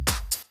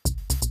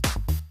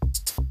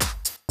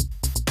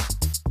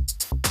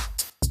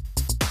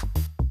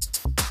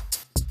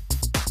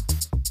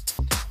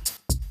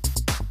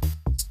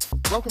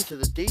Welcome to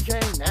the DJ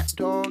Nat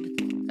Dog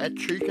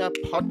Echuca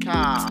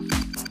podcast.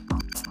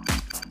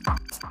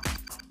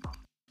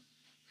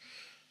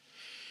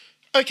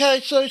 Okay,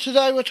 so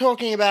today we're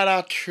talking about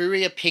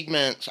Arturia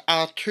Pigments.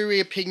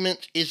 Arturia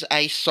Pigments is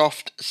a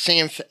soft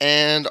synth,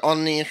 and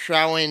on the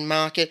Australian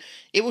market,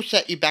 it will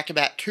set you back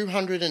about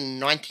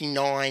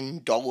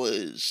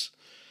 $299.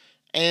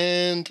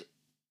 And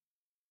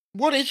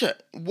what is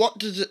it? What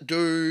does it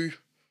do?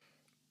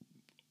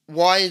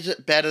 Why is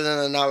it better than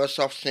another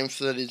soft synth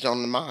that is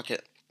on the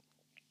market?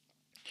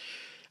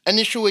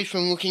 Initially,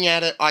 from looking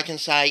at it, I can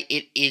say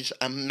it is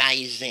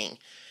amazing.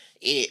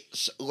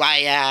 Its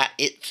layout,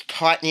 its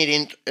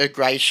tight-knit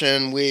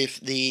integration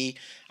with the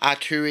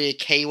Arturia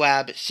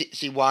Keylab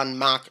 61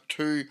 Mark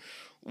II,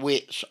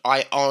 which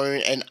I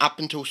own, and up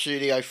until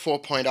Studio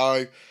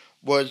 4.0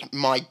 was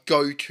my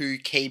go-to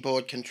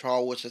keyboard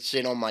controller to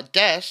sit on my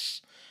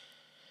desk.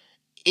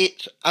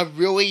 It's a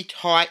really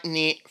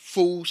tight-knit,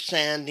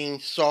 full-sounding,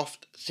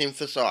 soft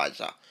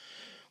synthesizer.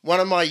 One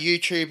of my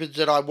YouTubers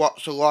that I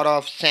watch a lot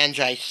of,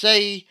 Sanjay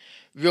C,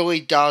 really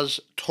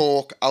does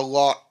talk a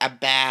lot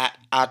about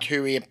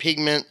Arturia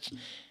Pigments,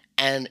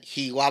 and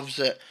he loves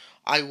it.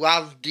 I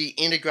love the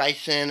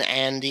integration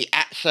and the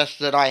access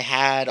that I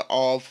had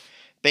of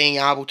being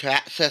able to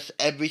access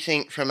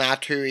everything from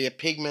Arturia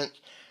Pigments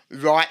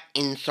right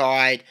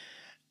inside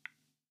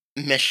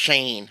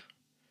Machine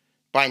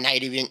by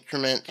Native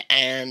Instruments,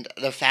 and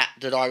the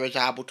fact that I was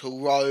able to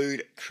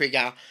load,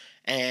 trigger,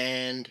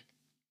 and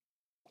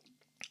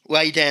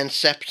lay down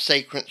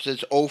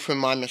sequences all from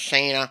my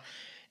Machina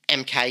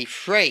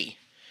MK3,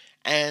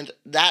 and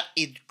that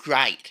is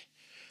great.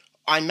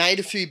 I made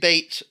a few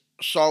beats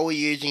solely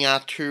using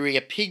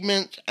Arturia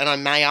Pigments, and I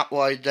may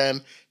upload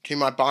them to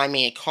my Buy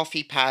Me a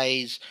Coffee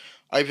page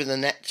over the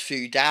next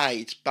few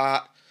days,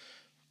 but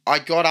I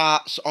got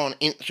asked on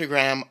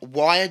Instagram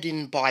why I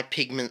didn't buy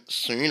Pigments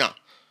sooner.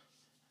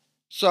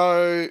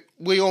 So,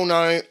 we all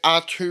know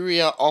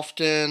Arturia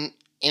often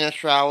in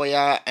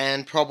Australia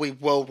and probably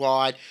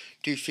worldwide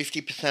do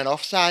 50%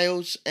 off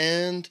sales,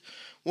 and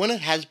when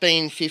it has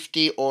been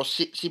 50 or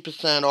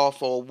 60%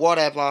 off or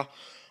whatever,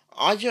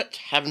 I just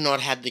have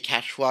not had the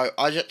cash flow.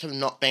 I just have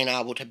not been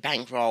able to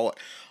bankroll it.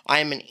 I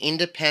am an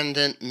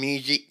independent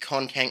music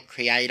content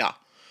creator.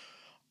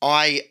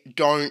 I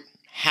don't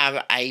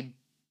have a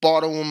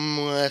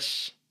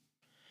bottomless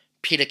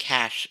pit of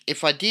cash.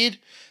 If I did,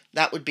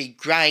 that would be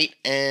great,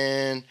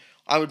 and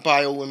I would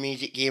buy all the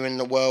music gear in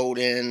the world,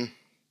 and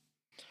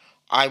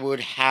I would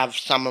have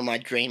some of my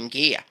dream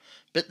gear.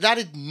 But that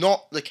is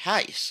not the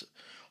case.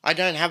 I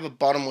don't have a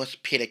bottomless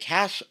pit of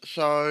cash,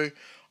 so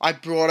I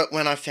brought it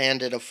when I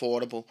found it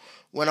affordable.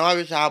 When I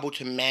was able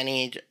to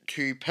manage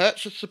to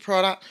purchase the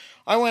product,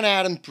 I went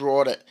out and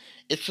brought it.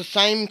 It's the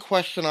same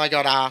question I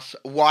got asked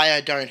why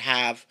I don't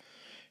have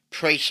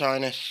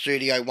PreSonus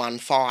Studio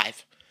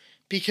 1.5.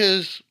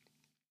 Because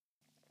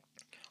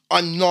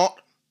I'm not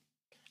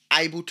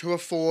able to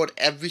afford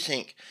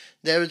everything.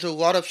 There is a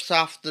lot of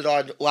stuff that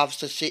I'd love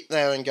to sit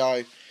there and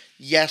go,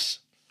 yes,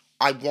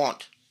 I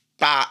want,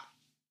 but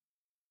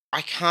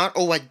I can't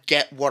always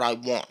get what I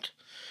want.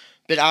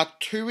 But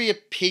Arturia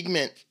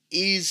Pigment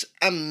is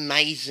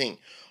amazing.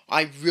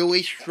 I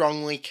really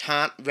strongly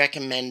can't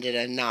recommend it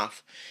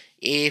enough.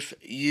 If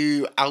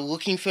you are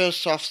looking for a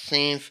soft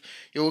synth,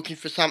 you're looking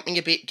for something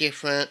a bit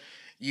different,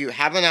 you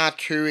have an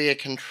Arturia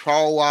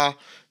controller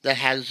that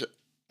has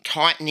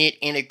tight-knit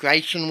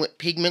integration with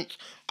Pigments,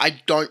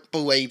 I don't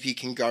believe you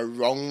can go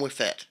wrong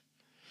with it.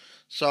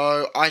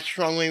 So I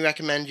strongly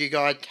recommend you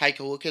guys take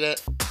a look at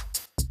it.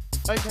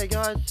 Okay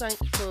guys,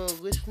 thanks for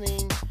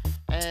listening,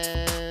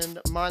 and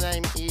my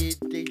name is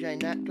DJ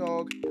Nat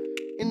Dog.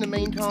 In the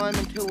meantime,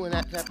 until the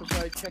next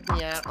episode, check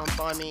me out on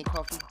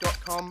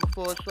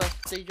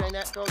buymeacoffee.com/DJ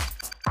Nat Dog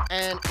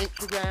and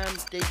Instagram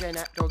DJ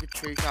Nat Dog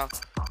Echuca.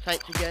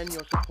 Thanks again,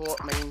 your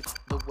support means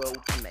the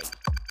world to me.